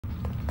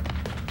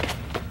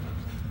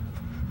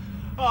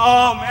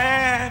Oh,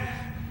 man.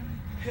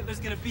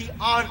 Hitler's gonna be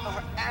on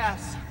our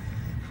ass.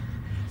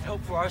 I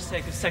hope for our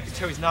sake the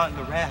secretary's not in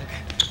the rag.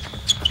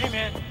 Hey,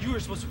 man, you were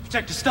supposed to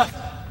protect your stuff.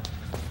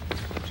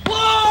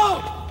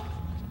 Whoa!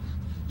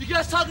 You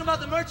guys talking about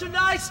the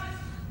merchandise?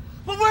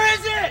 But where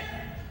is it?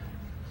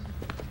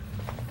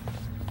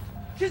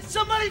 Can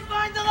somebody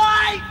find the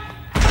light?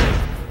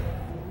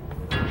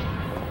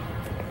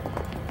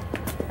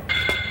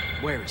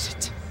 Where is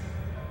it?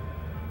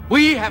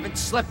 We haven't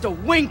slept a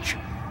wink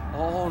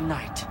all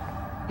night.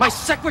 My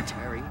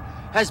secretary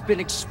has been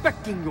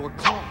expecting your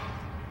call.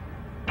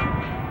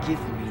 Give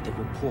me the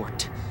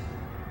report,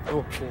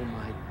 or pull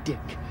my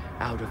dick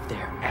out of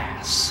their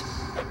ass.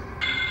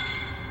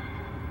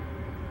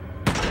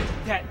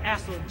 That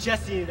asshole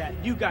Jesse and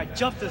that new guy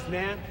jumped us,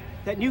 man.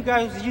 That new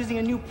guy was using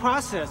a new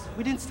process.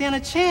 We didn't stand a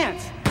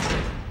chance.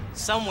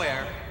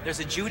 Somewhere, there's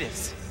a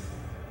Judas.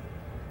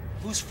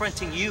 Who's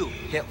fronting you,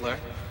 Hitler?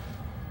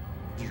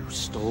 You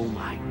stole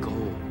my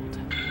gold.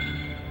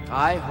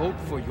 I hope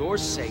for your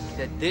sake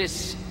that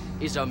this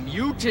is a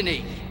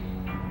mutiny.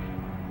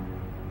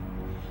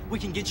 We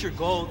can get your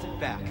gold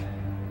back.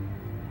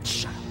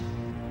 Shut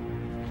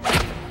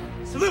up.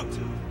 Salute!